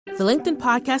The LinkedIn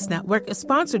Podcast Network is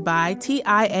sponsored by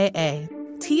TIAA.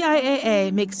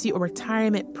 TIAA makes you a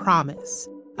retirement promise,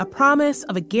 a promise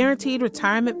of a guaranteed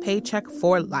retirement paycheck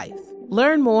for life.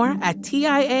 Learn more at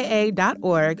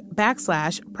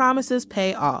TIAA.org/promises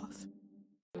pay off.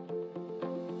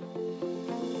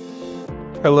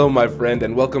 Hello, my friend,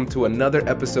 and welcome to another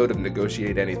episode of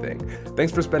Negotiate Anything.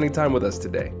 Thanks for spending time with us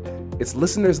today. It's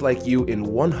listeners like you in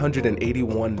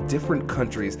 181 different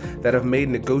countries that have made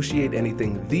Negotiate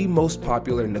Anything the most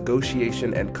popular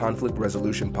negotiation and conflict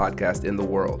resolution podcast in the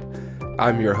world.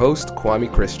 I'm your host,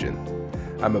 Kwame Christian.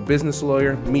 I'm a business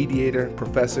lawyer, mediator,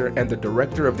 professor, and the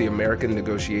director of the American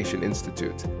Negotiation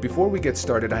Institute. Before we get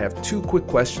started, I have two quick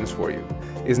questions for you.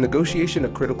 Is negotiation a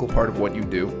critical part of what you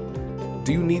do?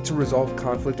 Do you need to resolve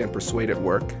conflict and persuade at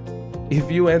work? If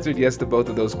you answered yes to both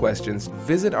of those questions,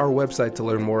 visit our website to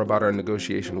learn more about our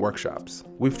negotiation workshops.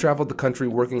 We've traveled the country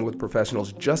working with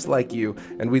professionals just like you,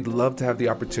 and we'd love to have the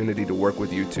opportunity to work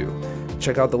with you too.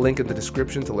 Check out the link in the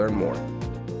description to learn more.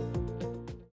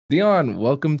 Dion,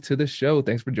 welcome to the show.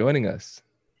 Thanks for joining us.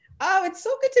 Oh, it's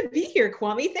so good to be here,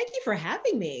 Kwame. Thank you for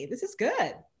having me. This is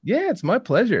good. Yeah, it's my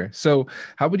pleasure. So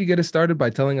how would you get us started by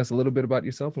telling us a little bit about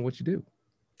yourself and what you do?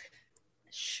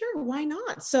 Sure, why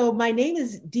not? So my name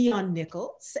is Dion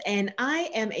Nichols, and I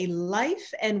am a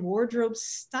life and wardrobe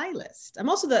stylist. I'm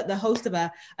also the host of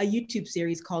a YouTube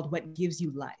series called What Gives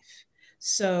You Life.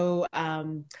 So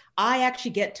I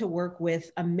actually get to work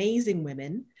with amazing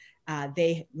women.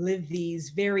 They live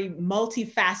these very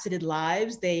multifaceted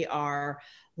lives. They are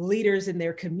leaders in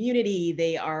their community.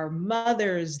 They are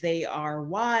mothers. They are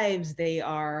wives. They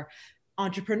are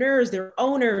entrepreneurs. They're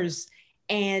owners.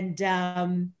 And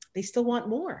they still want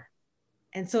more.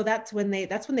 And so that's when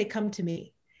they come to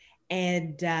me.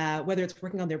 And whether it's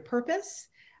working on their purpose,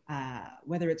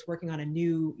 whether it's working on a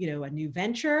new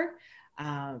venture,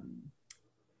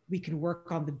 we can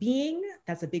work on the being.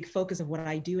 That's a big focus of what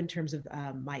I do in terms of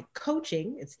my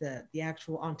coaching. It's the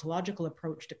actual ontological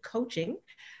approach to coaching.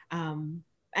 And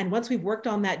once we've worked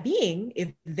on that being,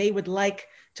 if they would like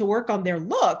to work on their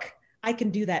look, I can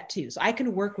do that too. So I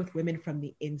can work with women from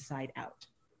the inside out.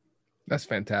 That's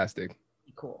fantastic.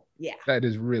 Cool. Yeah. That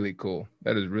is really cool.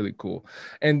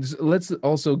 And let's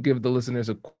also give the listeners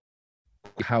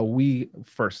how we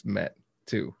first met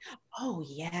too. Oh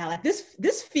yeah. Like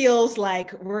this feels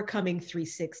like we're coming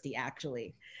 360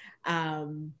 actually.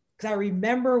 Because I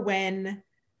remember when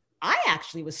I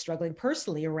actually was struggling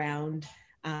personally around,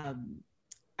 I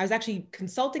was actually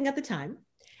consulting at the time.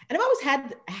 And I've always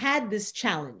had this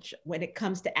challenge when it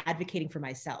comes to advocating for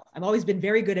myself. I've always been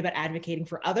very good about advocating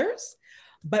for others.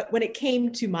 But when it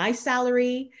came to my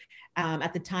salary,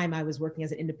 at the time I was working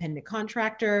as an independent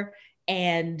contractor,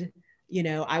 and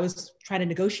I was trying to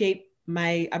negotiate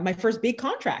my first big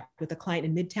contract with a client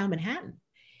in Midtown Manhattan.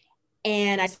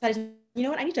 And I decided, you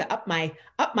know what, I need to up my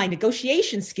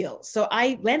negotiation skills. So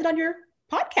I landed on your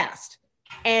podcast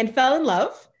and fell in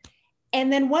love.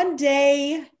 And then one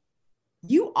day,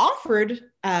 you offered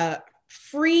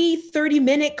free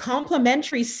 30-minute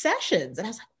complimentary sessions. And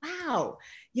I was like, wow,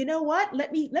 you know what?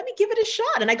 Let me give it a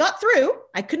shot. And I got through.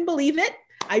 I couldn't believe it.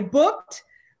 I booked.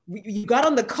 You got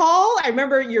on the call. I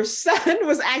remember your son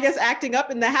was, I guess, acting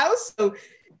up in the house. So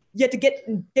you had to get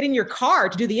in your car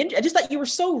to do the interview. I just thought you were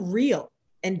so real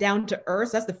and down to earth.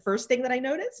 So that's the first thing that I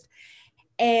noticed.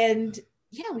 And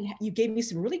yeah, you gave me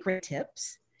some really great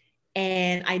tips.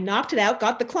 And I knocked it out,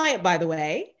 got the client, by the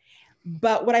way.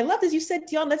 But what I loved is you said,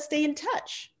 Dion, let's stay in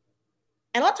touch.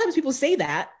 And a lot of times people say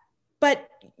that, but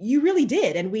you really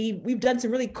did. And we've done some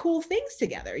really cool things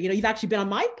together. You've actually been on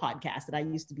my podcast that I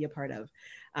used to be a part of.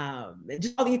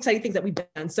 Just all the exciting things that we've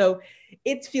done. So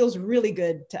it feels really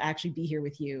good to actually be here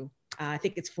with you. I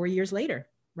think it's 4 years later,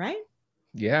 right?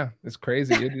 Yeah, it's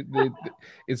crazy.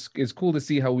 It's cool to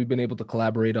see how we've been able to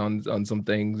collaborate on some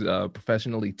things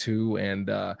professionally too. And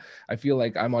I feel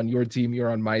like I'm on your team, you're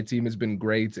on my team. It's been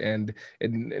great. And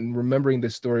remembering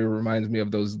this story reminds me of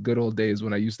those good old days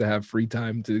when I used to have free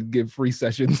time to give free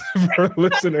sessions for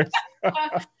listeners.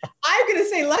 I'm going to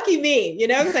say lucky me,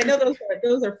 because I know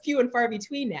those are few and far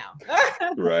between now.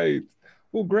 Right.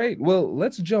 Well, great. Well,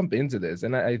 let's jump into this.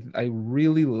 And I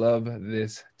really love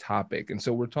this topic. And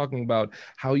so we're talking about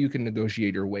how you can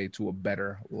negotiate your way to a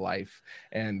better life.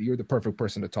 And you're the perfect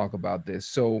person to talk about this.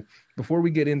 So before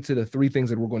we get into the three things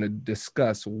that we're going to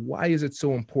discuss, why is it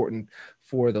so important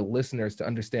for the listeners to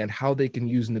understand how they can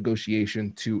use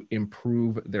negotiation to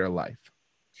improve their life?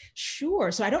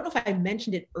 Sure. So I don't know if I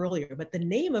mentioned it earlier, but the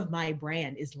name of my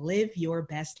brand is Live Your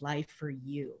Best Life for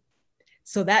You.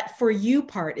 So that for you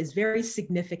part is very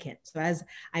significant. So as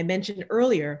I mentioned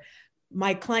earlier,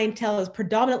 my clientele is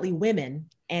predominantly women,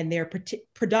 and they're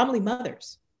predominantly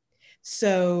mothers.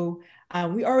 So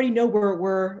we already know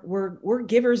we're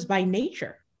givers by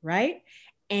nature, right?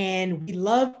 And we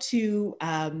love to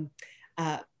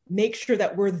make sure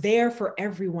that we're there for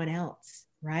everyone else,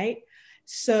 right?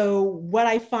 So what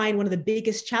I find one of the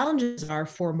biggest challenges are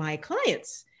for my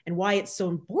clients, and why it's so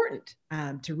important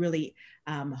to really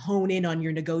hone in on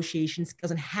your negotiation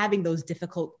skills and having those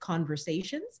difficult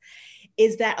conversations,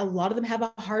 is that a lot of them have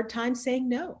a hard time saying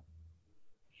no.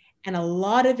 And a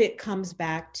lot of it comes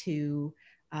back to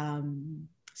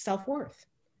self-worth.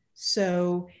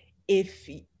 So if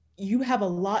you have a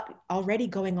lot already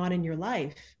going on in your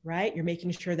life, right? You're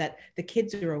making sure that the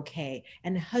kids are okay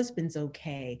and the husband's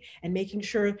okay, and making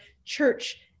sure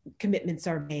church commitments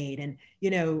are made, and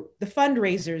the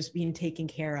fundraisers being taken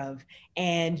care of,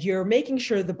 and you're making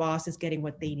sure the boss is getting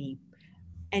what they need,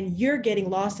 and you're getting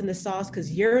lost in the sauce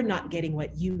because you're not getting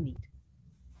what you need,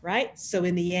 right? So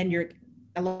in the end,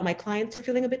 a lot of my clients are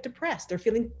feeling a bit depressed. They're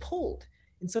feeling pulled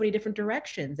in so many different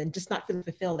directions and just not feeling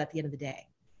fulfilled at the end of the day,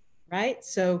 right?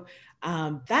 So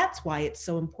that's why it's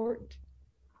so important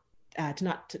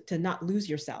to not lose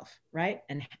yourself, right?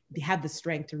 And have the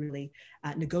strength to really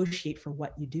negotiate for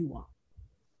what you do want.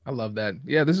 I love that.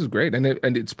 Yeah, this is great. And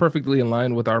it's perfectly in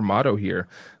line with our motto here.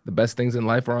 The best things in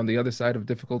life are on the other side of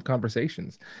difficult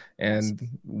conversations. And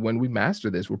when we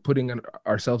master this, we're putting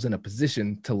ourselves in a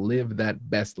position to live that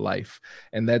best life.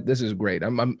 And this is great.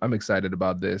 I'm excited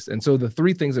about this. And so the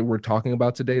three things that we're talking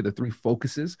about today, the three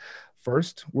focuses.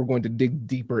 First, we're going to dig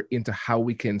deeper into how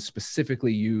we can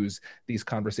specifically use these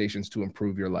conversations to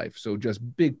improve your life. So just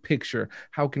big picture,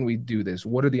 how can we do this?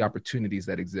 What are the opportunities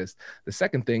that exist? The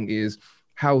second thing is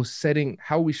how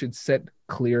we should set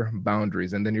clear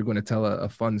boundaries. And then you're going to tell a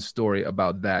fun story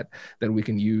about that we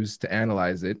can use to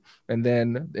analyze it. And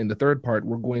then in the third part,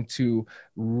 we're going to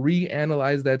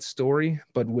reanalyze that story,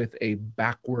 but with a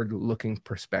backward looking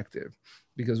perspective.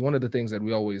 Because one of the things that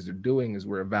we always are doing is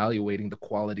we're evaluating the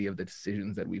quality of the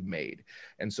decisions that we've made.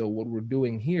 And so what we're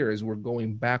doing here is we're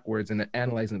going backwards and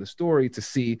analyzing the story to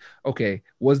see, okay,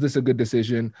 was this a good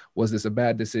decision? Was this a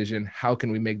bad decision? How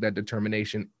can we make that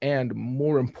determination? And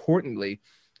more importantly,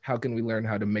 how can we learn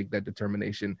how to make that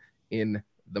determination in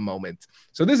the moment?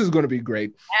 So this is going to be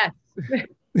great. Yes.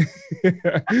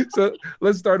 So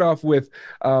let's start off with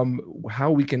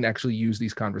how we can actually use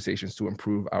these conversations to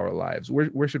improve our lives.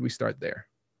 Where should we start there?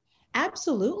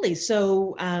 Absolutely.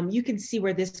 So you can see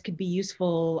where this could be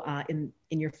useful in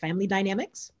your family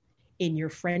dynamics, in your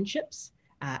friendships,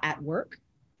 at work,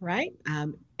 right?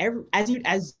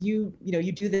 As you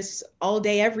do this all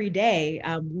day, every day.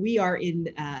 We are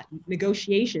in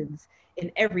negotiations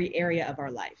in every area of our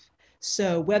life.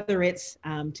 So whether it's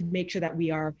to make sure that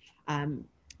we are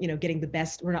getting the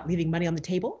best, we're not leaving money on the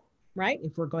table, right?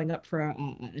 If we're going up for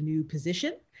a new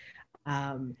position.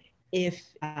 If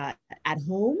at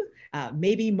home,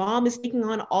 maybe mom is taking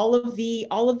on all of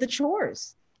the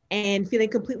chores and feeling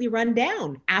completely run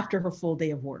down after her full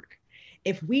day of work.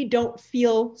 If we don't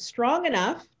feel strong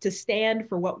enough to stand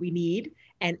for what we need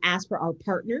and ask for our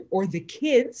partner or the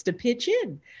kids to pitch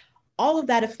in, all of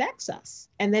that affects us.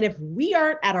 And then if we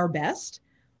aren't at our best,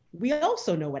 we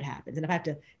also know what happens. And if I have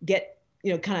to get,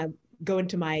 kind of go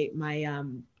into my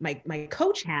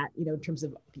coach hat, in terms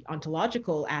of the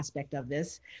ontological aspect of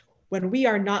this, when we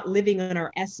are not living in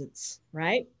our essence,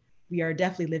 right? We are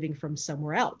definitely living from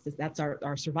somewhere else. That's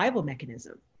our survival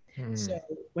mechanism. So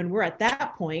when we're at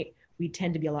that point, we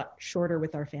tend to be a lot shorter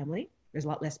with our family. There's a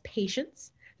lot less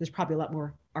patience. There's probably a lot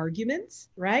more arguments,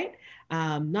 right?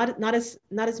 Not as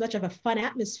much of a fun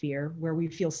atmosphere where we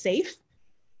feel safe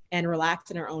and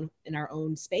relaxed in our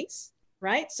own space,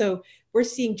 right? So we're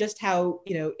seeing just how,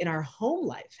 in our home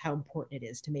life, how important it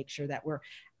is to make sure that we're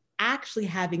actually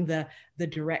having the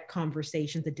direct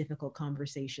conversations, the difficult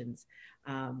conversations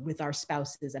with our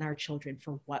spouses and our children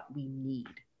for what we need.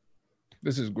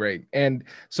 This is great. And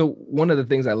so one of the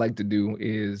things I like to do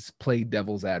is play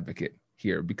devil's advocate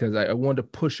here, because I want to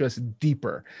push us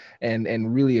deeper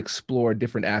and really explore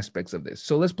different aspects of this.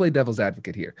 So let's play devil's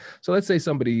advocate here. So let's say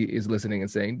somebody is listening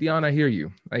and saying, Dion, I hear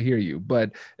you,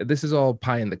 but this is all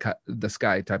pie in the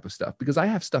sky type of stuff, because I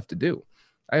have stuff to do.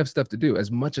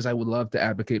 As much as I would love to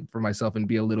advocate for myself and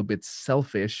be a little bit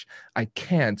selfish, I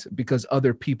can't, because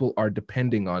other people are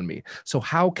depending on me. So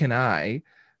how can I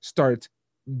start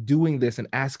doing this and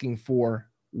asking for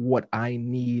what I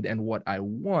need and what I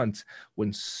want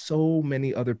when so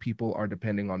many other people are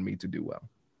depending on me to do well?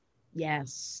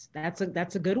 Yes, that's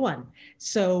a good one.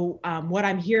 So what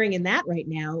I'm hearing in that right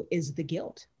now is the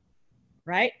guilt,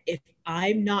 right? If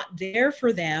I'm not there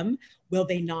for them, will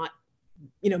they not,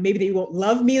 maybe they won't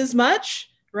love me as much,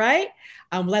 right?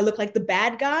 Will I look like the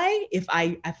bad guy if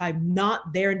I'm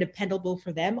not there and dependable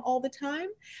for them all the time?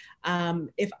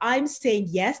 If I'm saying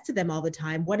yes to them all the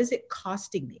time, what is it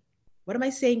costing me? What am I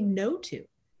saying no to?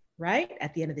 Right?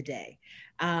 At the end of the day.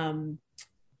 A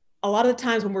lot of the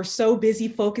times when we're so busy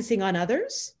focusing on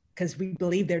others because we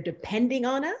believe they're depending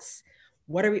on us,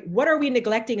 what are we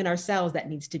neglecting in ourselves that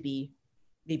needs to be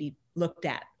maybe looked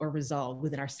at or resolved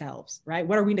within ourselves, right?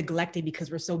 What are we neglecting because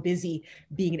we're so busy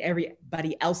being in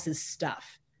everybody else's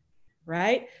stuff,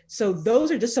 right? So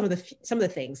those are just some of the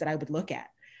things that I would look at,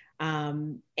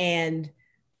 and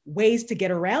ways to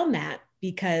get around that,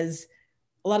 because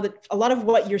a lot of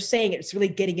what you're saying, it's really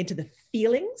getting into the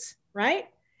feelings, right?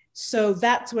 So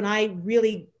that's when I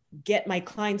really get my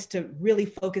clients to really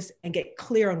focus and get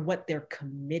clear on what they're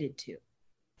committed to.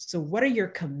 So what are your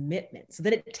commitments? So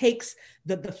that it takes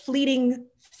the fleeting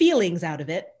feelings out of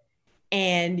it,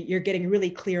 and you're getting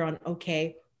really clear on,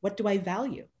 okay, what do I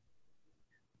value?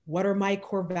 What are my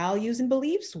core values and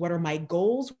beliefs? What are my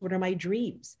goals? What are my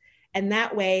dreams? And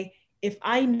that way, if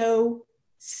I know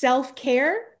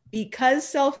self-care, because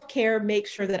self-care makes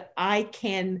sure that I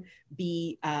can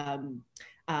be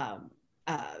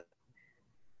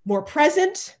more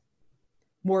present,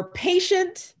 more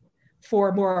patient, for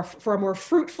a more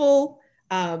fruitful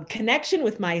connection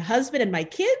with my husband and my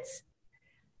kids.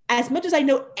 As much as I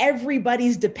know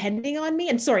everybody's depending on me,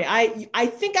 and sorry, I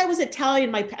think I was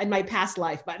Italian in my past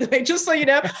life, by the way, just so you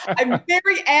know, I'm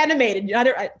very animated.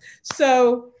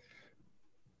 So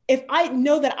if I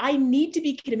know that I need to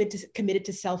be committed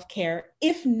to self-care,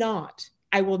 if not,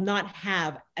 I will not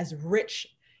have as rich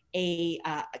a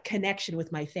connection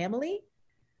with my family.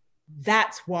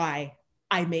 That's why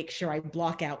I make sure I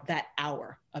block out that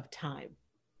hour of time.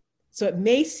 So it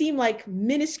may seem like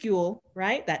minuscule,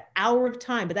 right? That hour of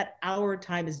time, but that hour of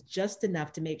time is just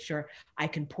enough to make sure I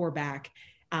can pour back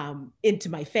into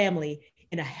my family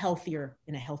in a healthier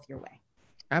way.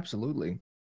 Absolutely.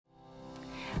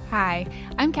 Hi,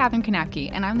 I'm Katherine Kanapke,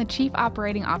 and I'm the Chief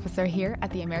Operating Officer here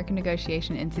at the American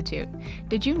Negotiation Institute.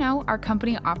 Did you know our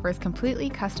company offers completely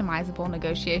customizable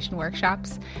negotiation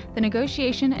workshops? The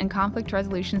negotiation and conflict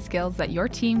resolution skills that your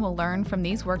team will learn from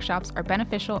these workshops are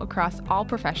beneficial across all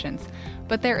professions,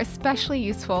 but they're especially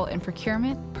useful in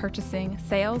procurement, purchasing,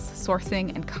 sales,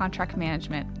 sourcing, and contract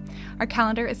management. Our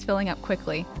calendar is filling up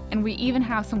quickly, and we even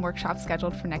have some workshops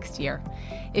scheduled for next year.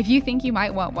 If you think you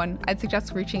might want one, I'd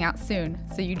suggest reaching out soon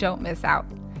so you don't miss out.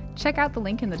 Check out the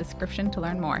link in the description to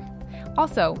learn more.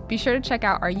 Also, be sure to check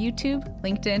out our YouTube,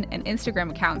 LinkedIn, and Instagram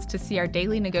accounts to see our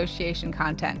daily negotiation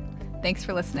content. Thanks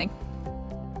for listening.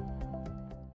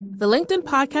 The LinkedIn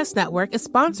Podcast Network is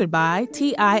sponsored by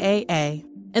TIAA.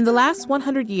 In the last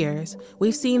 100 years,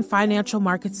 we've seen financial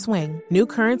markets swing, new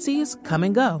currencies come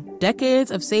and go, decades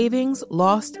of savings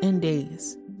lost in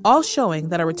days, all showing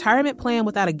that a retirement plan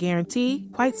without a guarantee,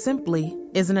 quite simply,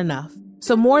 isn't enough.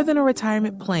 So more than a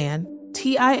retirement plan,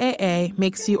 TIAA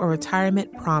makes you a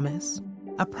retirement promise.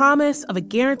 A promise of a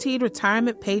guaranteed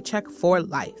retirement paycheck for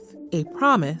life. A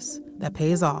promise that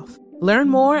pays off. Learn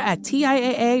more at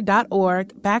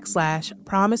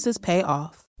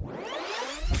TIAA.org/promisespayoff.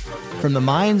 From the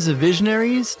minds of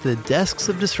visionaries to the desks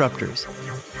of disruptors,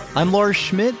 I'm Lars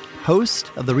Schmidt,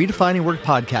 host of the Redefining Work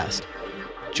podcast.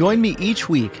 Join me each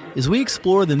week as we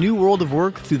explore the new world of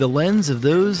work through the lens of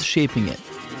those shaping it.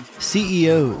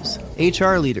 CEOs,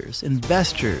 HR leaders,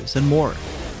 investors, and more.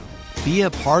 Be a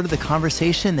part of the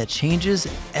conversation that changes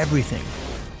everything.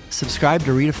 Subscribe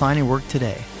to Redefining Work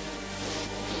today.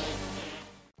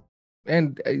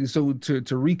 And so to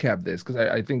recap this, because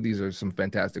I think these are some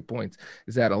fantastic points,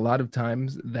 is that a lot of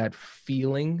times that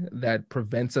feeling that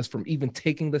prevents us from even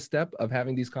taking the step of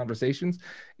having these conversations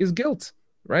is guilt,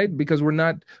 right? Because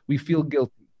we feel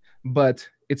guilty, but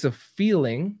it's a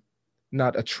feeling,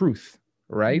 not a truth,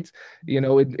 right?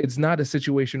 It's not a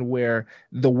situation where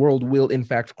the world will in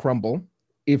fact crumble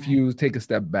if you take a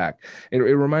step back. It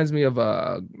reminds me of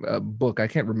a book. I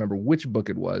can't remember which book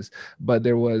it was, but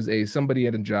there was somebody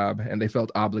at a job and they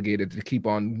felt obligated to keep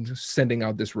on sending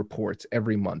out this report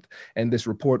every month. And this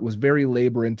report was very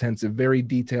labor intensive, very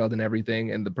detailed and everything.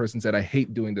 And the person said, I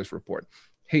hate doing this report,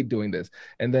 hate doing this.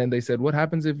 And then they said, what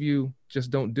happens if you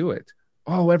just don't do it?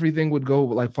 Oh, everything would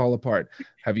go fall apart.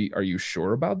 Are you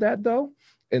sure about that though?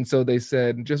 And so they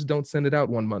said, just don't send it out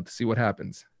 1 month, see what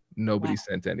happens. Nobody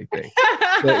sent anything.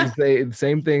 The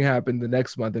same thing happened the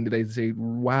next month, and they say,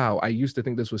 wow, I used to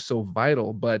think this was so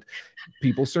vital, but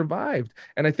people survived.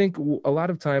 And I think a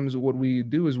lot of times what we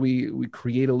do is we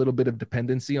create a little bit of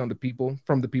dependency on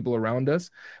from the people around us,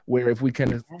 where if we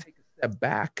can take a step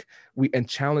back and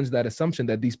challenge that assumption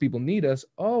that these people need us.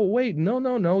 Oh, wait,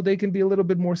 no, they can be a little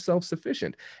bit more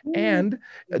self-sufficient. And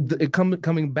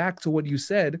coming back to what you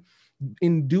said,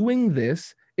 in doing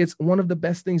this, it's one of the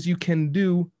best things you can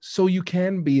do so you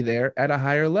can be there at a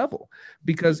higher level.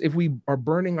 Because if we are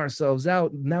burning ourselves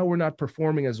out, now we're not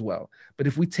performing as well. But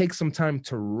if we take some time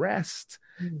to rest,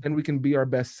 then we can be our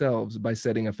best selves by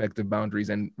setting effective boundaries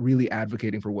and really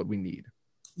advocating for what we need.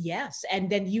 Yes. And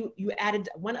then you added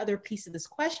one other piece of this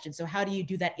question. So how do you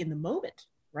do that in the moment,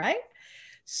 right?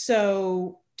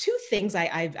 So two things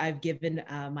I've given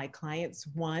my clients.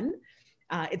 One,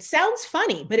 it sounds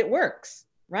funny, but it works,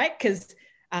 right? Because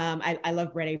I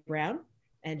love Brené Brown,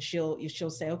 and she'll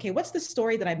say, okay, what's the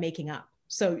story that I'm making up?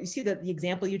 So you see the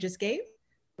example you just gave,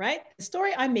 right? The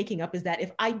story I'm making up is that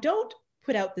if I don't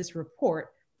put out this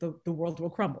report, the world will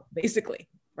crumble, basically,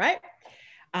 right?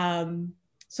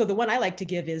 So the one I like to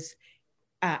give is,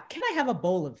 can I have a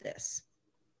bowl of this,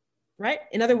 right?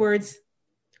 In other words,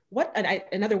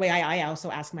 another way I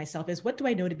also ask myself is, what do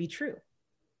I know to be true?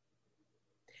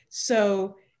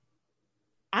 So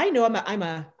I know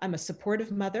I'm a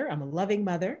supportive mother. I'm a loving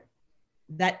mother.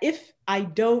 That if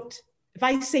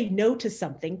I say no to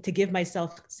something to give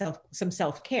myself some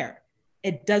self-care,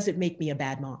 it doesn't make me a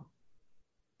bad mom.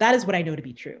 That is what I know to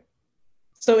be true.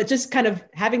 So it's just kind of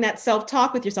having that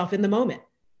self-talk with yourself in the moment.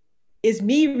 Is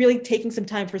me really taking some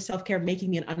time for self-care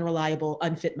making me an unreliable,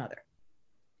 unfit mother?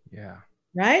 Yeah.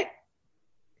 Right?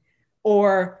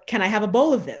 Or can I have a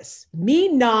bowl of this? Me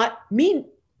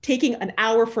taking an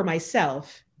hour for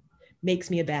myself makes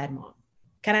me a bad mom.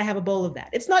 Can I have a bowl of that?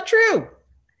 It's not true.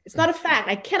 It's not a fact.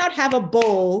 I cannot have a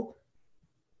bowl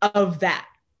of that.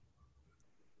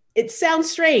 It sounds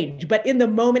strange, but in the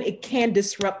moment, it can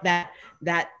disrupt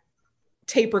that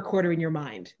tape recorder in your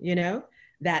mind,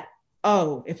 that,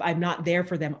 oh, if I'm not there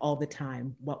for them all the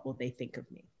time, what will they think of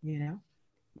me?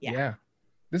 Yeah.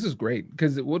 This is great,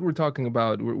 because what we're talking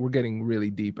about, we're getting really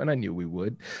deep, and I knew we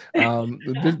would.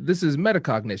 This is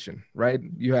metacognition, right?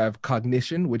 You have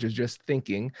cognition, which is just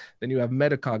thinking. Then you have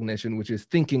metacognition, which is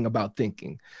thinking about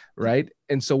thinking, right?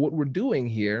 And so what we're doing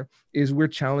here is we're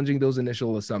challenging those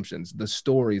initial assumptions, the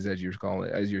stories, as you're calling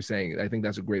it, as you're saying. I think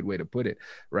that's a great way to put it,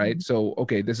 right? Mm-hmm. So,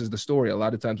 okay, this is the story. A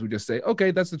lot of times we just say,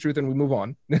 okay, that's the truth, and we move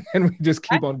on, and we just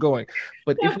keep on going.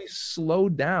 But if we slow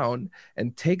down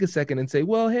and take a second and say,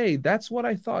 well, hey, that's what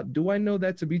I thought. Do I know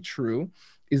that to be true?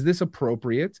 Is this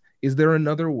appropriate? Is there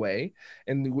another way?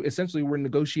 And essentially, we're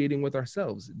negotiating with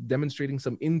ourselves, demonstrating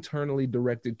some internally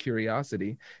directed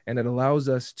curiosity, and it allows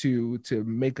us to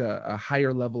make a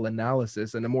higher level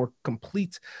analysis and a more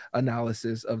complete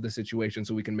analysis of the situation,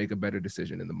 so we can make a better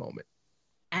decision in the moment.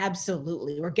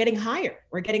 Absolutely. We're getting higher.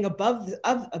 We're getting above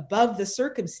the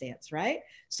circumstance, right?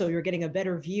 So you're getting a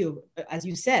better view, as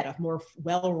you said, a more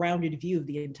well-rounded view of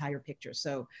the entire picture.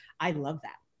 So I love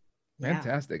that.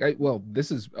 Fantastic. Well, this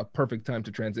is a perfect time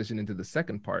to transition into the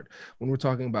second part, when we're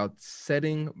talking about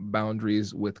setting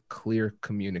boundaries with clear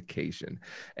communication.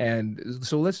 And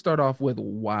so let's start off with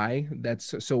why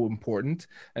that's so important.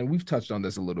 And we've touched on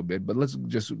this a little bit, but let's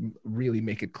just really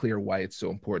make it clear why it's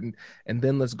so important. And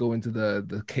then let's go into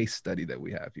the case study that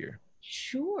we have here.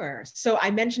 Sure. So I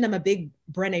mentioned I'm a big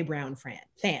Brené Brown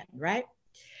fan, right?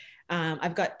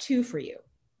 I've got two for you.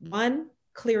 One,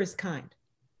 clear is kind.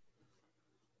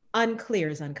 Unclear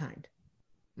is unkind.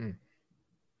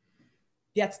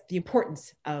 That's the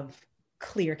importance of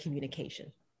clear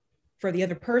communication for the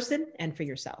other person and for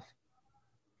yourself.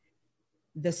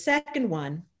 The second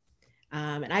one,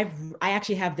 and I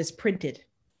actually have this printed,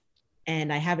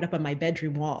 and I have it up on my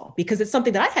bedroom wall because it's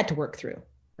something that I had to work through,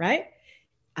 right?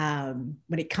 When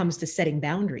it comes to setting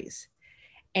boundaries.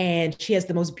 And she has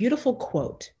the most beautiful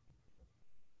quote: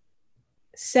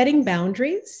 setting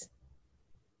boundaries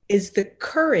is the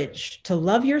courage to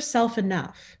love yourself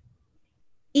enough,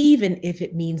 even if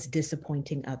it means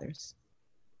disappointing others.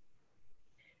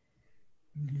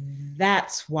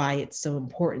 That's why it's so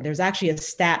important. There's actually a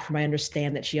stat from I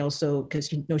understand that she also,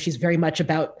 because she's very much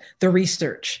about the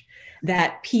research,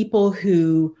 that people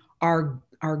who are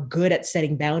good at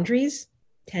setting boundaries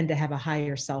tend to have a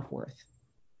higher self-worth.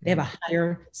 They have a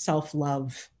higher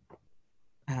self-love.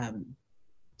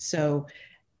 So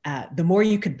the more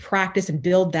you can practice and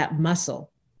build that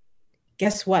muscle,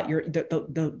 guess what?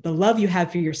 The love you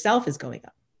have for yourself is going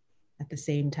up at the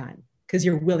same time, because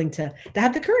you're willing to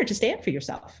have the courage to stand for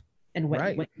yourself and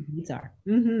what your needs are.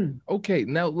 Mm-hmm. Okay,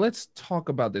 now let's talk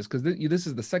about this, because this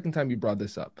is the second time you brought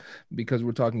this up, because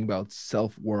we're talking about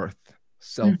self-worth,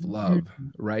 self-love,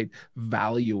 right?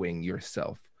 Valuing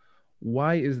yourself.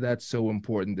 Why is that so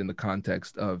important in the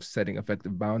context of setting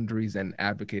effective boundaries and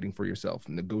advocating for yourself,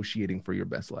 negotiating for your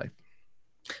best life?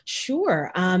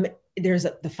 Sure. There's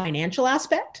the financial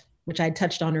aspect, which I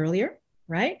touched on earlier,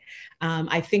 right?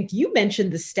 I think you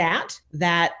mentioned the stat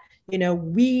that,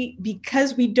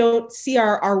 because we don't see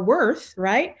our worth,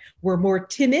 right? We're more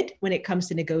timid when it comes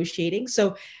to negotiating.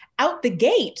 So out the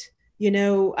gate,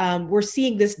 we're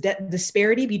seeing this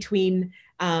disparity between,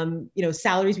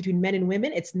 salaries between men and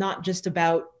women. It's not just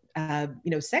about,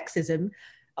 sexism.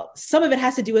 Some of it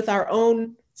has to do with our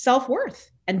own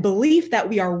self-worth and belief that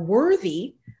we are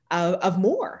worthy of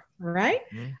more, right?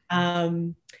 Mm-hmm.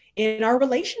 In our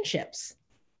relationships,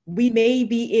 we may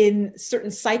be in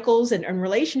certain cycles and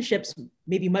relationships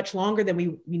maybe much longer than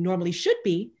we normally should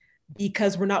be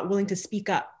because we're not willing to speak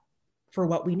up for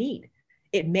what we need.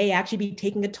 It may actually be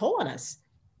taking a toll on us,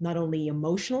 not only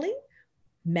emotionally,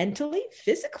 mentally,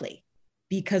 physically,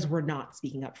 because we're not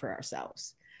speaking up for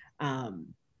ourselves.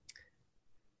 I'm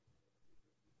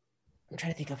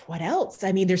trying to think of what else.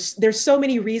 I mean, there's so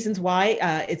many reasons why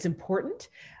it's important.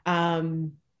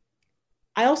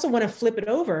 I also want to flip it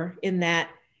over in that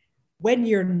when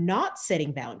you're not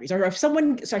setting boundaries, or if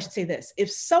someone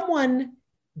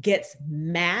gets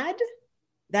mad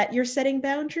that you're setting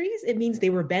boundaries, it means they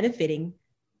were benefiting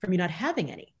from you not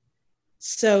having any.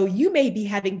 So you may be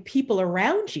having people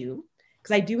around you,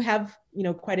 because I do have,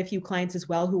 quite a few clients as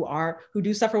well who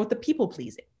do suffer with the people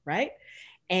pleasing, right?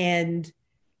 And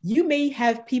you may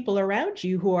have people around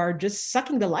you who are just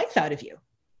sucking the life out of you,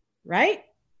 right?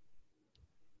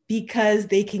 Because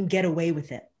they can get away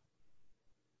with it.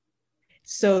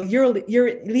 So you're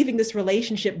leaving this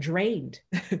relationship drained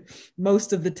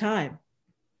most of the time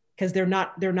because they're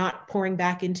not pouring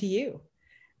back into you.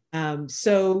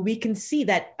 So we can see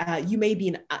that you may be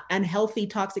in unhealthy,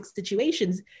 toxic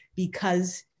situations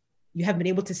because you haven't been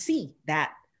able to see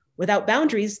that without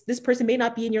boundaries, this person may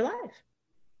not be in your life.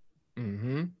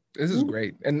 Mm-hmm. This is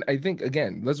great. And I think,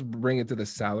 again, let's bring it to the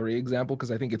salary example,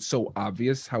 because I think it's so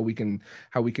obvious how we can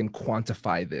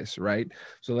quantify this, right?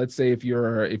 So let's say if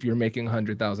you're making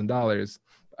 $100,000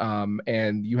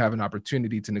 and you have an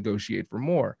opportunity to negotiate for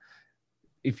more,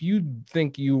 if you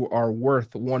think you are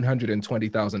worth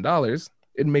 $120,000,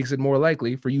 it makes it more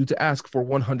likely for you to ask for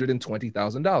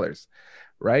 $120,000,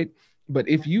 right? But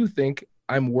if you think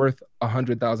I'm worth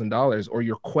 $100,000, or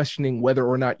you're questioning whether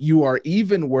or not you are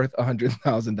even worth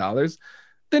 $100,000,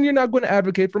 then you're not going to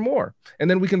advocate for more. And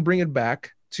then we can bring it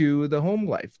back to the home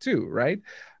life too, right?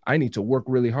 I need to work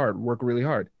really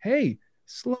hard. Hey,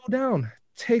 slow down,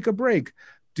 take a break.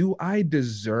 Do I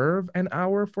deserve an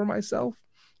hour for myself?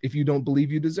 If you don't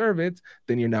believe you deserve it,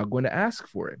 then you're not going to ask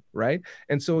for it, right?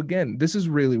 And so again, this is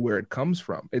really where it comes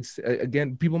from. It's,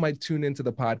 again, people might tune into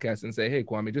the podcast and say, hey,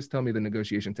 Kwame, just tell me the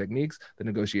negotiation techniques, the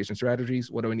negotiation strategies,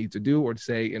 what do I need to do or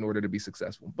say in order to be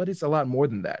successful? But it's a lot more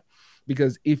than that.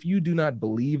 Because if you do not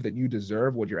believe that you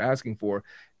deserve what you're asking for,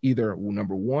 either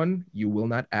number one, you will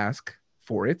not ask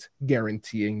for it,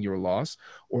 guaranteeing your loss,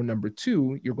 or number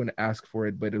two, you're going to ask for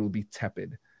it, but it'll be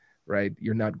tepid. Right?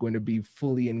 You're not going to be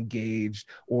fully engaged,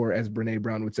 or as Brene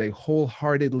Brown would say,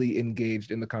 wholeheartedly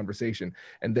engaged in the conversation.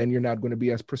 And then you're not going to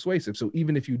be as persuasive. So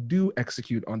even if you do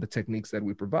execute on the techniques that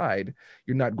we provide,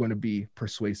 you're not going to be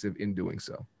persuasive in doing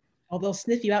so. Oh, they'll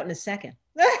sniff you out in a second.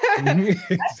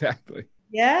 Exactly.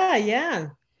 Yeah.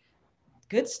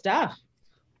 Good stuff.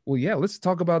 Well, yeah, let's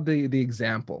talk about the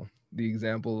example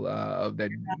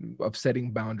of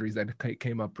setting boundaries that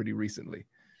came up pretty recently.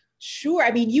 Sure. I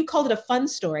mean, you called it a fun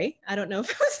story. I don't know if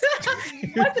it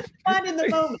wasn't fun in the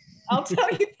moment. I'll tell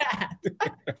you that.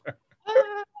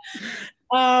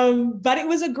 But it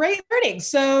was a great learning.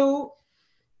 So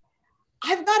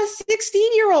I've got a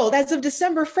 16-year-old as of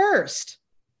December 1st.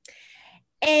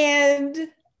 And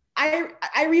I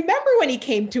remember when he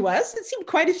came to us, it seemed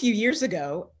quite a few years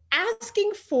ago,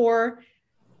 asking for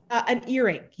an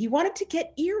earring. He wanted to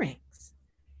get earrings.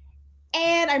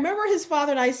 And I remember his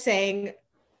father and I saying,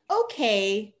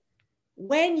 okay,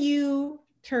 when you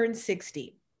turn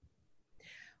 16.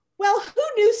 Well, who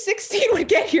knew 16 would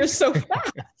get here so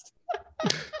fast?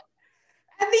 And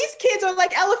these kids are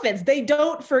like elephants. They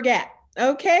don't forget.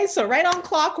 Okay, so right on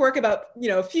clockwork, about,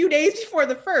 a few days before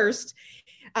the first,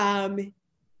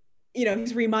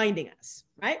 he's reminding us,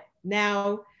 right?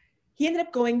 Now, he ended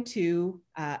up going to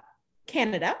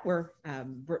Canada, where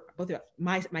both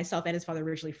myself and his father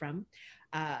originally from,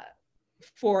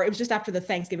 it was just after the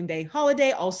Thanksgiving Day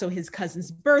holiday, also his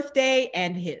cousin's birthday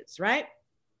and his, right?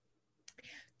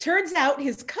 Turns out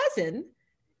his cousin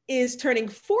is turning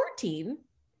 14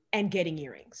 and getting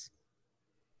earrings.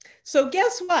 So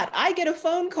guess what? I get a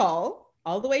phone call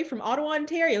all the way from Ottawa,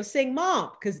 Ontario saying,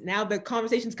 Mom, because now the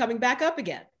conversation's coming back up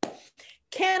again.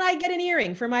 Can I get an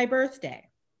earring for my birthday?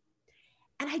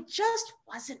 And I just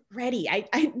wasn't ready.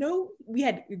 I know we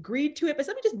had agreed to it, but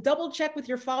let me just double check with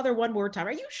your father one more time.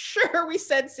 Are you sure we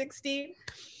said 16?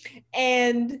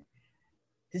 And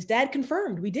his dad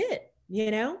confirmed we did,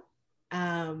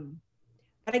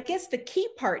 But I guess the key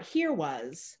part here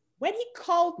was when he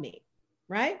called me,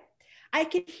 right? I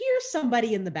could hear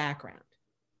somebody in the background.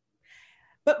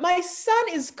 But my son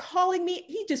is calling me.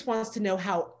 He just wants to know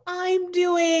how I'm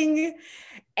doing.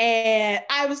 And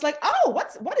I was like, oh,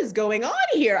 what is going on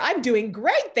here? I'm doing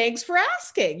great. Thanks for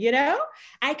asking,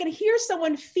 I can hear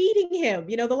someone feeding him,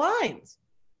 the lines.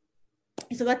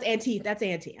 So that's Auntie. I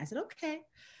said, okay.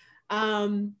 So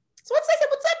I said,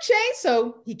 what's up, Chase?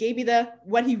 So he gave me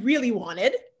what he really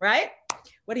wanted, right?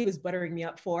 What he was buttering me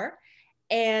up for.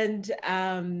 And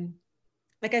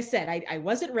like I said, I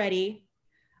wasn't ready.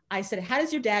 I said, how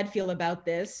does your dad feel about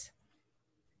this?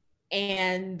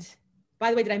 And by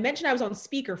the way, did I mention I was on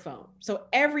speakerphone? So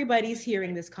everybody's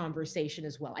hearing this conversation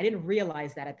as well. I didn't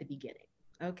realize that at the beginning.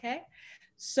 Okay.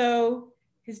 So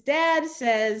his dad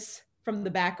says from the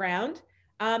background,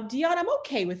 Dion, I'm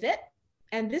okay with it.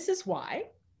 And this is why,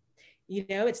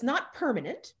 it's not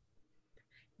permanent.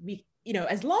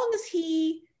 As long as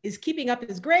he is keeping up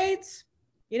his grades,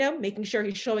 making sure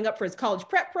he's showing up for his college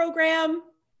prep program.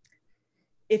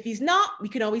 If he's not, we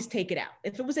can always take it out.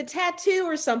 If it was a tattoo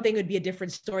or something, it would be a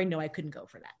different story. No, I couldn't go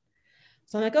for that.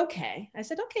 So I'm like, okay. I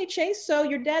said, okay, Chase. So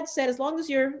your dad said, as long as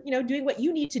you're, doing what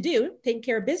you need to do, taking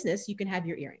care of business, you can have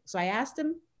your earring. So I asked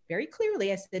him very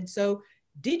clearly, I said, so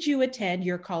did you attend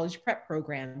your college prep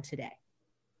program today?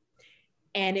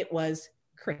 And it was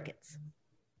crickets.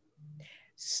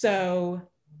 So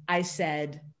I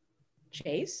said,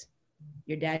 Chase,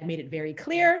 your dad made it very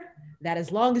clear that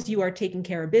as long as you are taking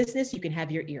care of business, you can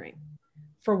have your earring.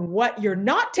 For what you're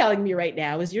not telling me right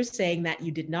now is you're saying that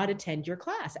you did not attend your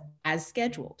class as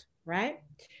scheduled, right?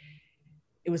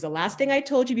 It was the last thing I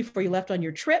told you before you left on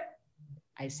your trip.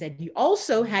 I said you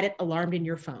also had it alarmed in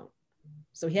your phone.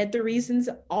 So he had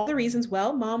all the reasons.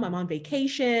 Well, Mom, I'm on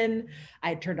vacation. I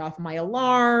had turned off my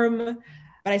alarm.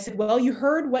 But I said, well, you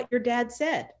heard what your dad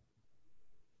said.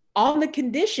 On the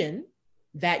condition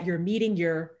that you're meeting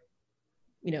your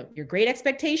great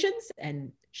expectations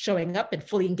and showing up and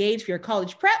fully engaged for your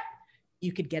college prep,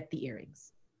 you could get the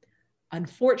earrings.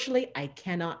 Unfortunately, I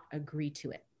cannot agree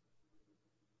to it.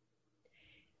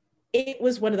 It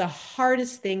was one of the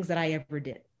hardest things that I ever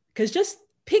did. Because just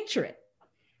picture it.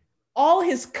 All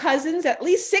his cousins, at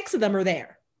least 6 of them are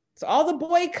there. So all the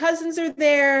boy cousins are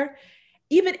there.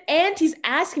 Even Auntie's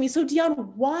asking me, so Dion,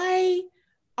 why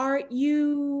aren't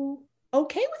you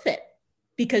okay with it?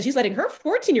 Because she's letting her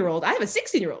 14-year-old, I have a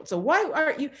 16-year-old. So why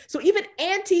aren't you? So even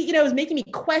Auntie, is making me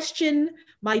question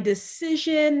my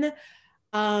decision.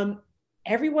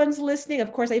 Everyone's listening.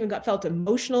 Of course, I even felt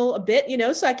emotional a bit,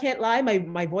 so I can't lie.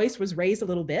 My voice was raised a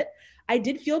little bit. I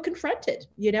did feel confronted.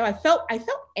 I felt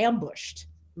ambushed,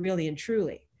 really and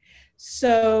truly.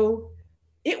 So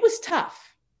it was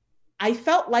tough. I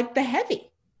felt like the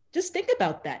heavy. Just think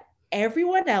about that.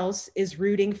 Everyone else is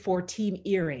rooting for Team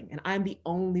Earring, and I'm the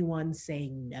only one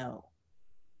saying no.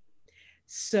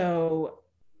 So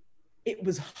it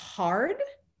was hard,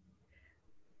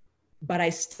 but I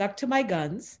stuck to my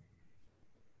guns.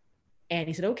 And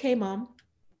he said, okay, Mom.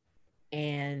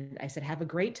 And I said, have a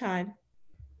great time.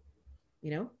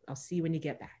 I'll see you when you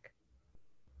get back.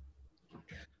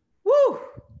 Woo!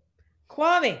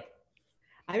 Kwame,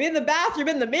 I'm in the bathroom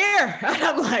in the mirror. And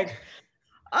I'm like,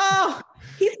 oh,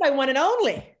 he's my one and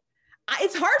only.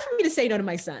 It's hard for me to say no to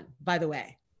my son, by the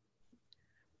way.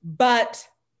 But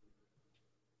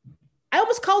I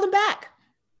almost called him back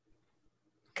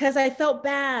because I felt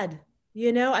bad.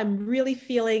 I'm really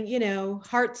feeling,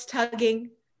 hearts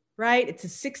tugging, right? It's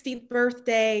his 16th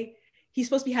birthday. He's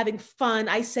supposed to be having fun.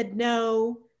 I said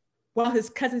no. While his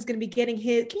cousin's going to be getting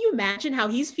his. Can you imagine how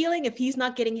he's feeling if he's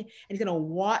not getting, and he's going to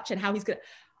watch, and how he's going to,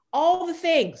 all the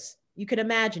things you could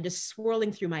imagine just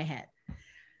swirling through my head.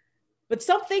 But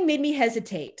something made me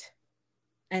hesitate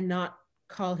and not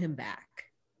call him back.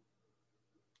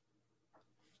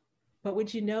 But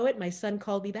would you know it, my son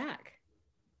called me back.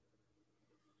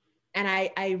 And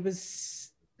I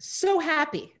was so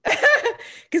happy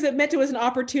because it meant it was an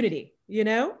opportunity,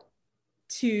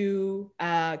 to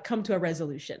come to a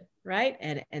resolution, right?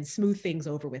 And smooth things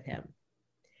over with him.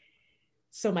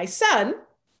 So my son,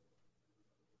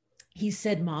 he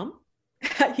said, Mom,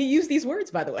 he used these words,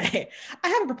 by the way, I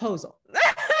have a proposal.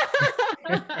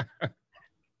 And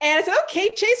I said, okay,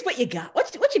 Chase, what you got?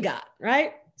 What you got,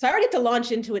 right? So I already had to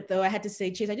launch into it, though. I had to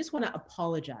say, Chase, I just want to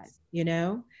apologize,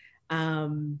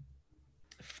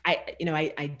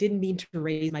 I didn't mean to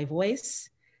raise my voice,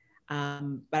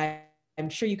 but I'm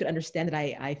sure you could understand that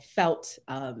I felt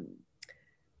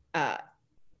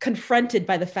confronted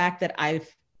by the fact that I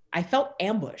felt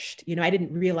ambushed. I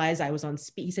didn't realize I was on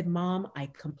speed. He said, "Mom, I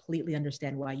completely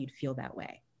understand why you'd feel that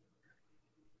way."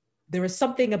 There was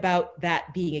something about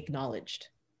that being acknowledged,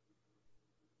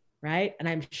 right? And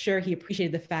I'm sure he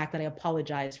appreciated the fact that I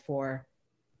apologized for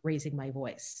raising my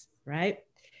voice, right?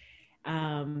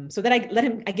 So then I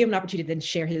gave him an opportunity to then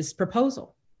share his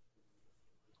proposal.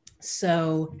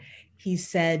 So he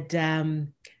said,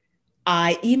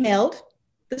 I emailed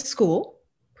the school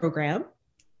program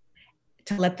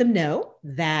to let them know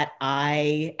that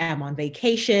I am on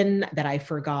vacation, that I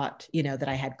forgot, that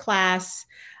I had class.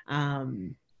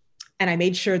 And I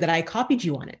made sure that I copied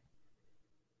you on it.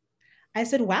 I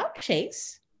said, "Wow,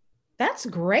 Chase, that's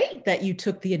great that you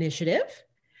took the initiative."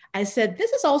 I said,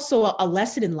 "This is also a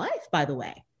lesson in life, by the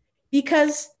way,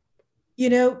 because,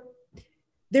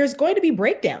 there's going to be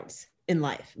breakdowns in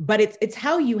life, but it's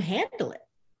how you handle it,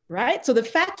 right? So the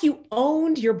fact you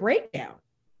owned your breakdown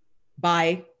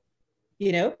by,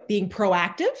 being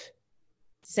proactive,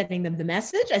 sending them the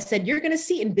message. I said, you're going to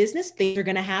see in business, things are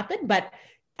going to happen, but,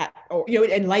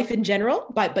 in life in general,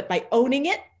 but by owning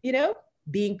it,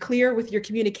 being clear with your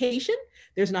communication,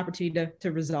 there's an opportunity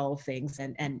to resolve things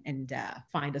and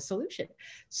find a solution."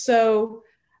 So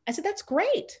I said, "That's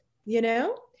great."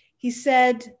 He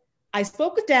said, "I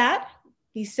spoke with Dad."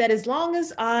 He said, "As long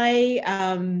as I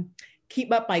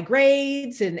keep up my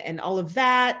grades and all of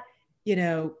that,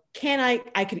 can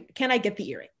I get the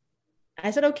earring?"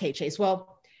 I said, "Okay, Chase. Well,"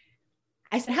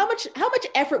 I said, how much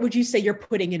effort would you say you're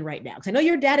putting in right now? Because I know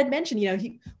your dad had mentioned,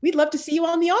 we'd love to see you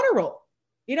on the honor roll.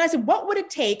 I said, what would it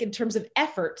take in terms of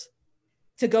effort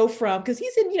to go from, because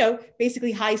he's in,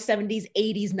 basically high 70s,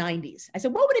 80s, 90s. I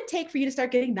said, what would it take for you to start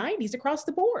getting 90s across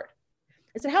the board?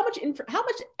 I said, how much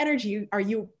energy are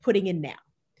you putting in now?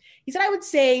 He said, I would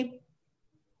say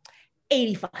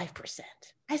 85%.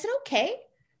 I said, okay.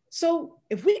 So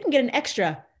if we can get an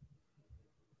extra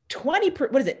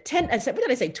 10, I said, what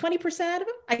did I say? 20% out of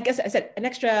him? I guess I said an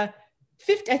extra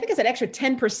 50, I think I said extra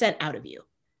 10% out of you.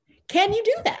 Can you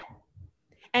do that?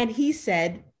 And he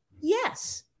said,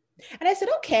 yes. And I said,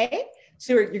 okay,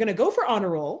 so you're going to go for honor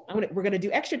roll. We're going to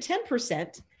do extra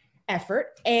 10%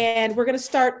 effort, and we're going to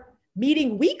start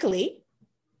meeting weekly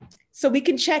so we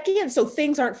can check in so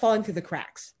things aren't falling through the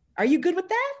cracks. Are you good with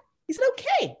that? He said,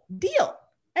 okay, deal.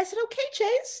 I said, okay,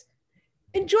 Chase,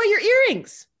 enjoy your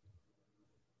earrings.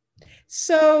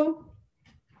 So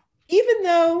even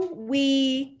though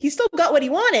he still got what he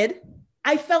wanted,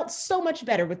 I felt so much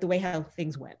better with the way how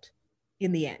things went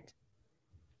in the end.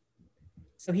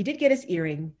 So he did get his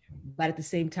earring, but at the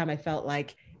same time, I felt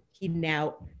like he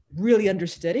now really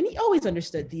understood, and he always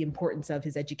understood the importance of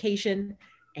his education.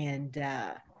 And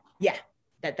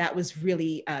that was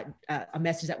really a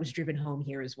message that was driven home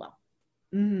here as well.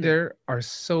 Mm. There are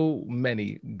so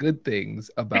many good things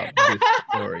about this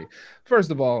story. First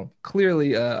of all,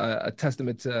 clearly a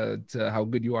testament to how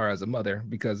good you are as a mother,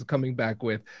 because coming back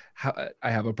with, I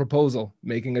have a proposal,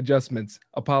 making adjustments,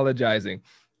 apologizing.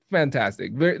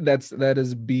 Fantastic. That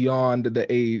is beyond the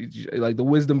age, like the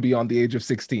wisdom beyond the age of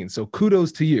 16. So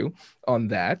kudos to you on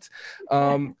that.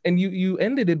 And you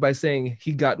ended it by saying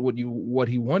he got what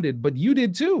he wanted, but you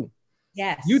did too.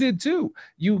 Yes. You did too.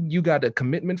 You got a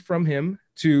commitment from him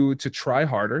to try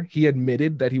harder. He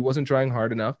admitted that he wasn't trying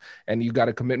hard enough, and you got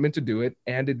a commitment to do it,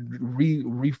 and it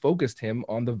refocused him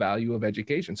on the value of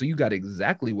education. So you got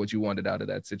exactly what you wanted out of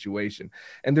that situation.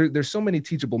 And there's so many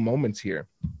teachable moments here.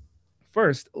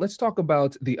 First, let's talk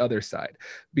about the other side,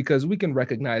 because we can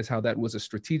recognize how that was a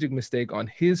strategic mistake on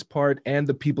his part and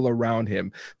the people around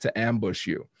him to ambush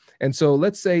you. And so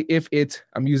let's say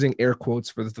I'm using air quotes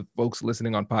for the folks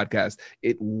listening on podcast,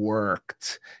 it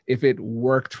worked. If it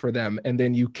worked for them and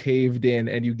then you caved in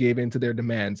and you gave in to their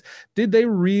demands, did they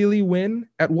really win?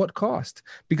 At what cost?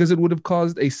 Because it would have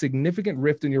caused a significant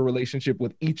rift in your relationship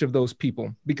with each of those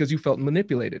people because you felt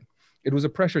manipulated. It was a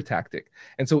pressure tactic.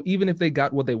 And so even if they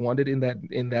got what they wanted in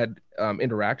that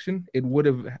interaction, it would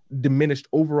have diminished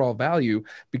overall value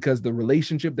because the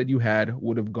relationship that you had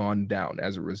would have gone down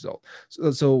as a result.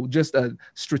 So just a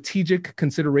strategic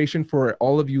consideration for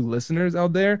all of you listeners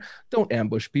out there, don't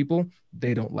ambush people.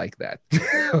 They don't like that.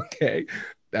 Okay,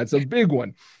 that's a big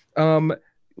one.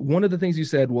 One of the things you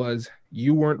said was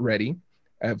you weren't ready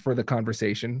for the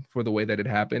conversation, for the way that it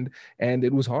happened, and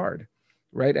it was hard.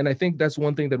 right? And I think that's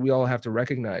one thing that we all have to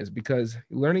recognize, because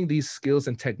learning these skills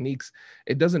and techniques,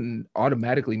 it doesn't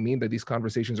automatically mean that these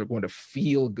conversations are going to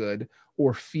feel good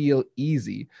or feel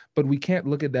easy, but we can't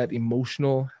look at that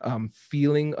emotional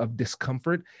feeling of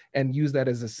discomfort and use that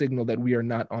as a signal that we are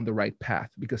not on the right path,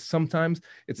 because sometimes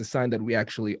it's a sign that we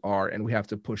actually are, and we have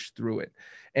to push through it.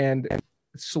 And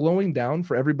slowing down,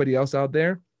 for everybody else out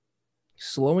there,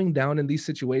 slowing down in these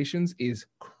situations is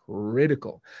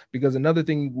critical, because another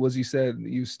thing was, you said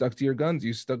you stuck to your guns,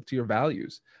 you stuck to your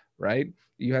values, right?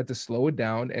 You had to slow it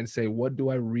down and say, what do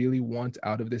I really want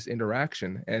out of this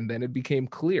interaction? And then it became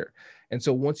clear. And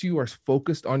so once you are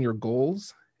focused on your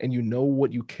goals and you know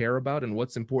what you care about and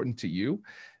what's important to you,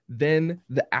 then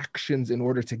the actions in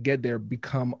order to get there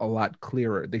become a lot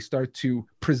clearer. They start to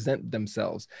present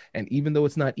themselves. And even though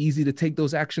it's not easy to take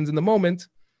those actions in the moment,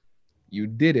 you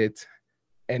did it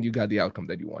and you got the outcome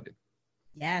that you wanted.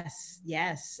 Yes.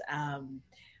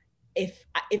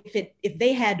 If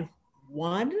they had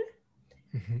won,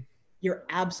 Mm-hmm. you're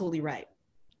absolutely right.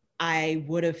 I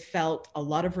would have felt a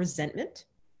lot of resentment.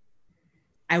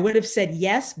 I would have said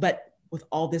yes, but with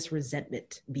all this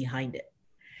resentment behind it.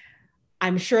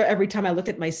 I'm sure every time I looked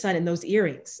at my son in those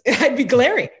earrings, I'd be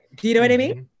glaring. Do you know what I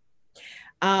mean?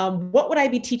 What would I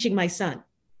be teaching my son?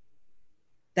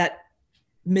 That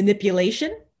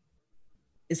manipulation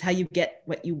is how you get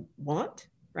what you want,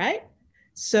 right?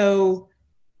 So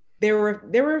there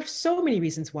were so many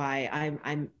reasons why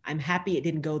I'm happy it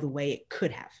didn't go the way it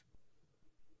could have,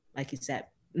 like you said.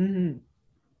 Mm-hmm.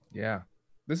 Yeah,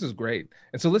 this is great.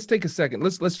 And so let's take a second.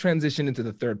 Let's transition into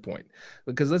the third point,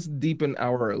 because let's deepen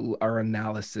our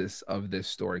analysis of this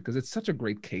story, because it's such a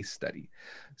great case study.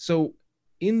 So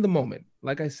in the moment,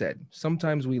 like I said,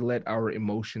 sometimes we let our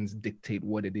emotions dictate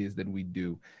what it is that we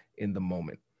do in the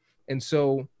moment. And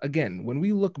so again, when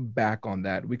we look back on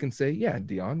that, we can say, yeah,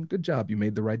 Dion, good job. You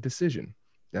made the right decision.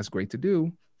 That's great to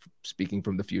do. Speaking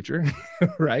from the future,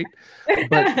 right?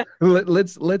 But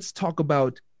let's talk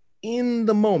about, in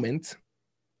the moment,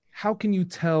 how can you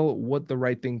tell what the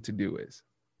right thing to do is?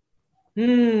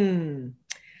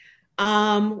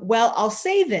 Well, I'll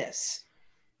say this.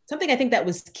 Something I think that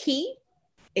was key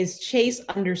is Chase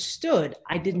understood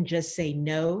I didn't just say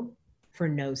no for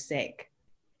no's sake.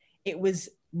 It was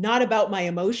not about my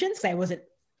emotions. I wasn't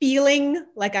feeling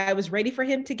like I was ready for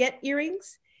him to get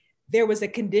earrings. There was a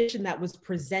condition that was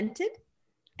presented.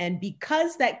 And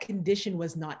because that condition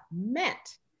was not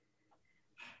met,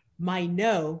 my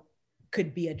no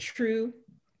could be a true,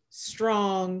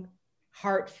 strong,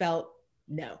 heartfelt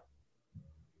no.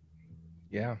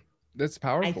 Yeah, that's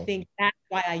powerful. I think that's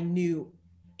why I knew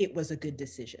it was a good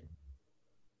decision,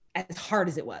 as hard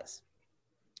as it was.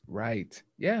 Right.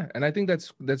 Yeah. And I think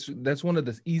that's one of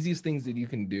the easiest things that you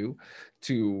can do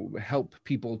to help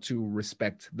people to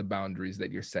respect the boundaries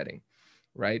that you're setting,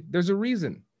 right? There's a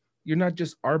reason. You're not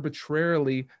just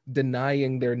arbitrarily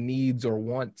denying their needs or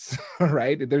wants,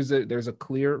 right? There's a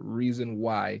clear reason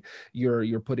why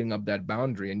you're putting up that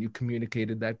boundary, and you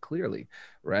communicated that clearly,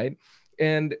 right?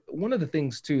 And one of the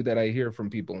things too that I hear from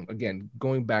people, again,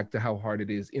 going back to how hard it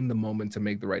is in the moment to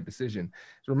make the right decision,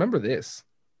 is remember this: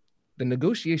 the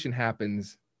negotiation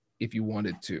happens if you want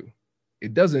it to.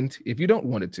 It doesn't if you don't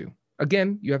want it to.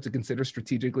 Again, you have to consider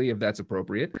strategically if that's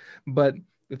appropriate. But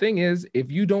the thing is,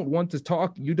 if you don't want to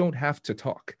talk, you don't have to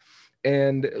talk.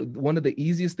 And one of the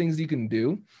easiest things you can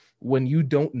do when you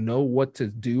don't know what to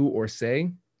do or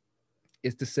say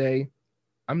is to say,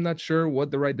 I'm not sure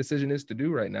what the right decision is to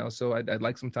do right now, so I'd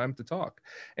like some time to talk.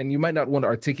 And you might not want to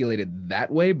articulate it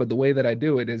that way, but the way that I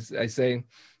do it is I say,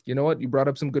 you know what, you brought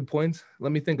up some good points.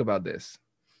 Let me think about this.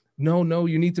 No,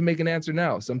 you need to make an answer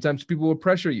now. Sometimes people will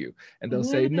pressure you and they'll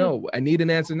say, no, I need an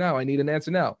answer now. I need an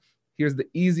answer now. Here's the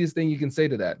easiest thing you can say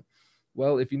to that.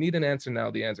 Well, if you need an answer now,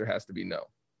 the answer has to be no.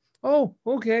 Oh,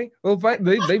 okay. Well,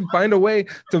 they find a way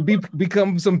to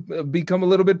become a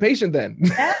little bit patient then.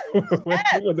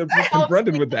 when they're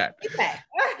confronted with that.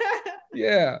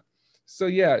 Yeah. So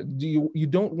yeah, you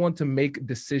don't want to make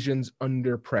decisions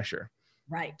under pressure.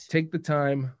 Right. Take the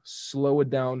time, slow it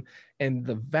down. And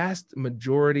the vast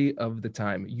majority of the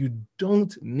time, you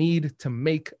don't need to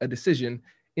make a decision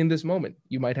in this moment.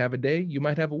 You might have a day, you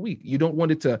might have a week. You don't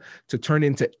want it to turn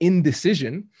into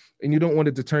indecision, and you don't want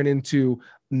it to turn into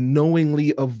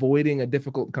knowingly avoiding a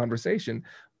difficult conversation.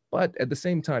 But at the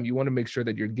same time, you want to make sure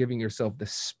that you're giving yourself the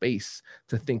space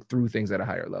to think through things at a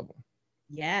higher level.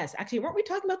 Yes. Actually, weren't we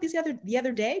talking about this the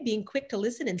other day, being quick to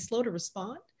listen and slow to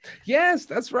respond? Yes,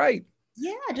 that's right.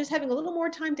 Yeah, just having a little more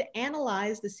time to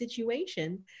analyze the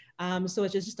situation. So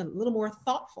it's just a little more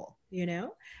thoughtful,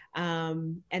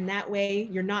 and that way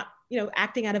you're not,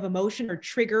 acting out of emotion or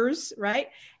triggers, right?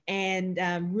 And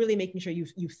really making sure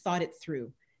you've thought it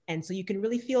through. And so you can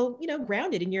really feel,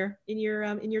 grounded in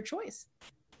your choice.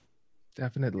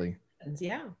 Definitely. And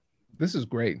yeah. This is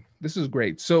great. This is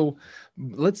great. So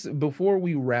before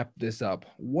we wrap this up,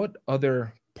 what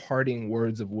other parting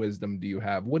words of wisdom do you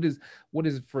have? What is,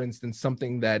 for instance,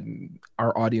 something that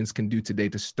our audience can do today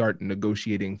to start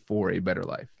negotiating for a better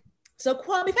life? So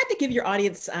Kwame, if I had to give your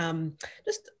audience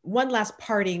just one last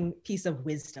parting piece of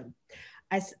wisdom,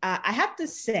 I have to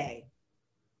say,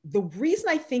 the reason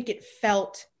I think it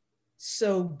felt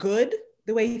so good,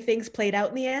 the way things played out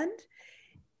in the end,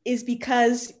 is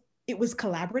because it was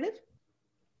collaborative.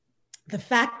 The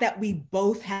fact that we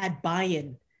both had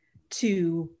buy-in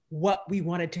to what we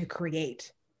wanted to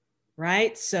create,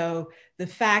 right? So the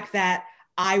fact that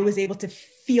I was able to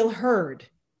feel heard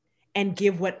and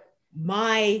give what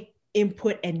my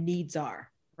input and needs are,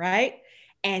 right?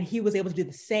 And he was able to do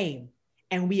the same.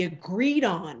 And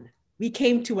we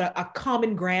came to a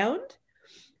common ground.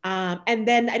 And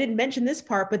then I didn't mention this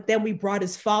part, but then we brought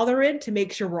his father in to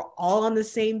make sure we're all on the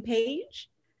same page.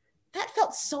 That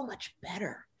felt so much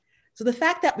better. So the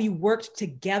fact that we worked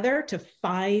together to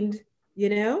find,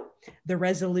 the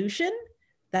resolution,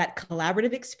 that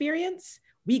collaborative experience,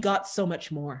 we got so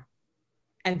much more.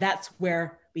 And that's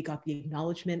where we got the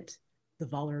acknowledgement, the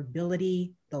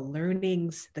vulnerability, the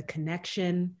learnings, the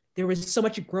connection. There was so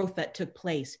much growth that took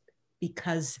place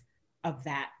because of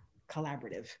that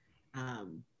collaborative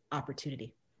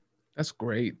opportunity. That's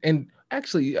great. And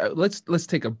actually, let's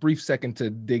take a brief second to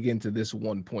dig into this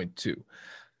one point too.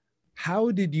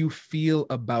 How did you feel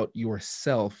about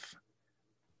yourself,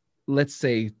 let's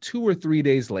say 2 or 3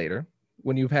 days later,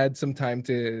 when you've had some time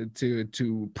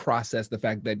to process the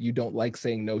fact that you don't like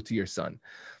saying no to your son?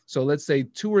 So let's say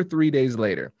 2 or 3 days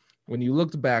later, when you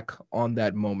looked back on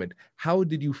that moment, how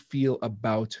did you feel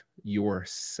about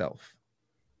yourself?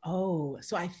 Oh,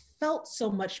 so I felt so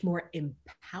much more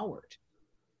empowered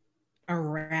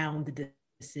around the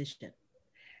decision.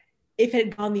 If it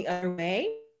had gone the other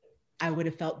way, I would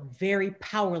have felt very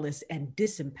powerless and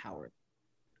disempowered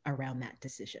around that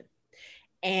decision.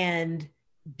 And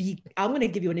I'm going to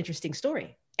give you an interesting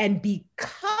story. And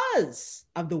because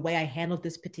of the way I handled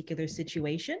this particular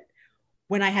situation,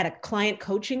 when I had a client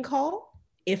coaching call,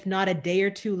 if not a day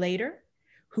or two later,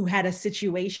 who had a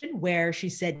situation where she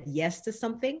said yes to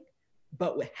something,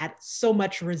 but had so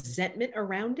much resentment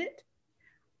around it,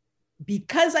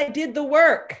 because I did the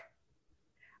work,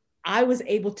 I was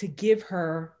able to give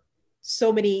her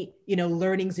so many,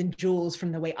 learnings and jewels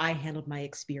from the way I handled my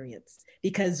experience.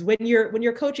 Because when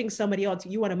you're coaching somebody else,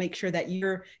 you want to make sure that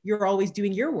you're always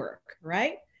doing your work,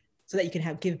 right? So that you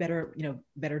can give better,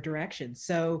 better direction.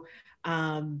 So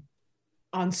on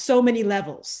so many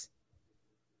levels,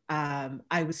 I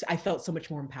felt so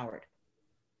much more empowered.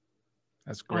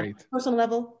 That's great. On a personal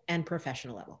level and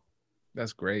professional level.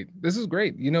 That's great. This is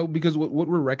great, because what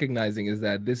we're recognizing is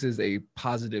that this is a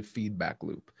positive feedback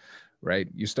loop, right?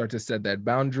 You start to set that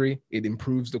boundary. It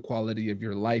improves the quality of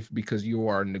your life because you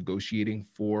are negotiating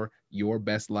for your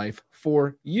best life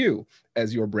for you,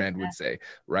 as your brand would say,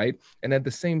 right? And at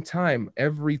the same time,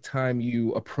 every time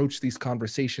you approach these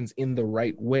conversations in the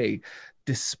right way,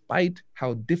 despite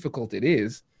how difficult it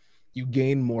is, you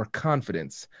gain more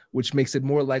confidence, which makes it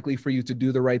more likely for you to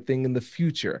do the right thing in the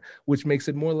future, which makes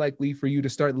it more likely for you to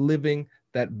start living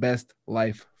that best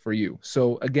life for you.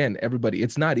 So again, everybody,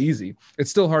 it's not easy. It's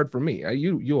still hard for me.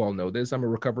 You all know this. I'm a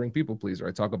recovering people pleaser.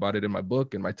 I talk about it in my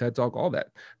book, in my TED Talk, all that,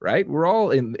 right? We're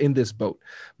all in this boat.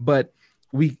 But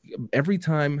every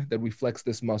time that we flex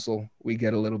this muscle, we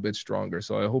get a little bit stronger.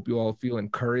 So I hope you all feel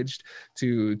encouraged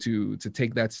to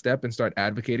take that step and start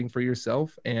advocating for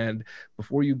yourself. And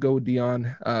before you go,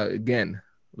 Dion, again,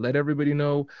 let everybody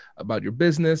know about your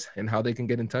business and how they can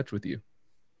get in touch with you.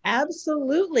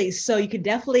 Absolutely. So you can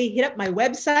definitely hit up my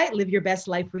website, Live Your Best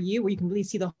Life for You, where you can really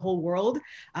see the whole world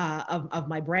of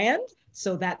my brand.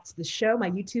 So that's the show, my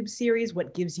YouTube series,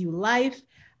 What Gives You Life.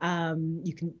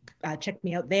 You can check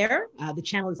me out there. The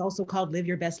channel is also called Live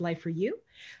Your Best Life for You.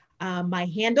 My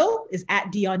handle is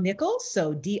at Dion Nichols,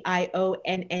 so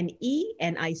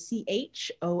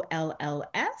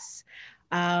DIONNENICHOLLS.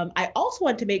 I also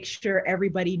want to make sure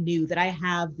everybody knew that I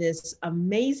have this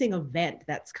amazing event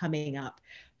that's coming up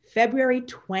February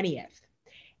 20th,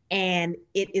 and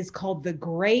it is called The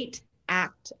Great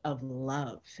Act of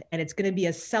Love. And it's going to be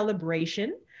a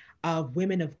celebration of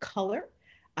women of color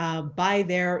by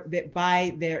their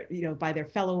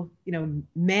fellow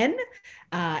men,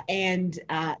 and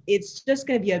it's just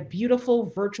going to be a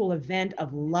beautiful virtual event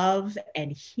of love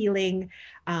and healing,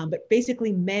 but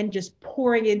basically men just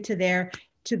pouring into their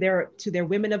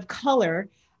women of color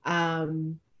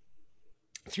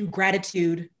through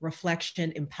gratitude,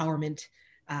 reflection, empowerment,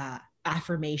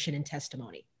 affirmation, and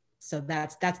testimony. So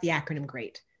that's the acronym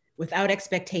GREAT. Without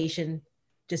expectation,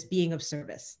 just being of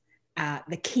service.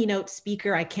 The keynote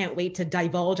speaker, I can't wait to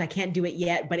divulge. I can't do it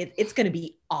yet, but it's going to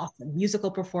be awesome. Musical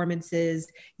performances,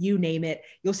 you name it.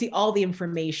 You'll see all the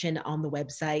information on the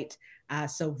website.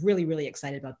 So really, really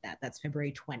excited about that. That's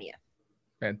February 20th.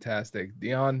 Fantastic.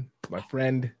 Dion, my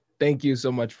friend, thank you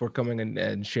so much for coming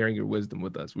and sharing your wisdom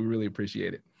with us. We really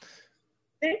appreciate it.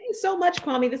 Thank you so much,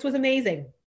 Kwame. This was amazing.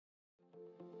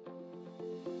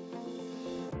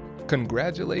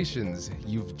 Congratulations,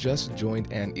 you've just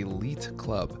joined an elite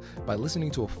club. By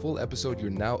listening to a full episode, you're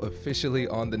now officially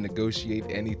on the Negotiate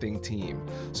Anything team.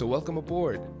 So welcome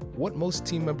aboard. What most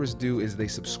team members do is they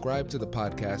subscribe to the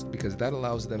podcast because that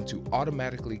allows them to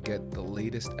automatically get the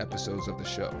latest episodes of the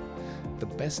show. The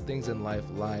best things in life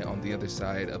lie on the other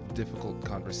side of difficult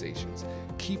conversations.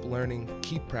 Keep learning,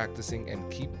 keep practicing, and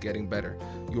keep getting better.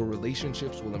 Your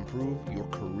relationships will improve, your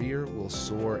career will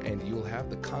soar, and you'll have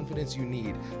the confidence you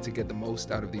need to get the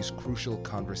most out of these crucial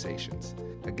conversations.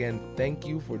 Again, thank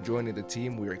you for joining the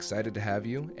team. We're excited to have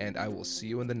you, and I will see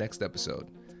you in the next episode.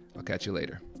 I'll catch you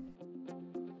later.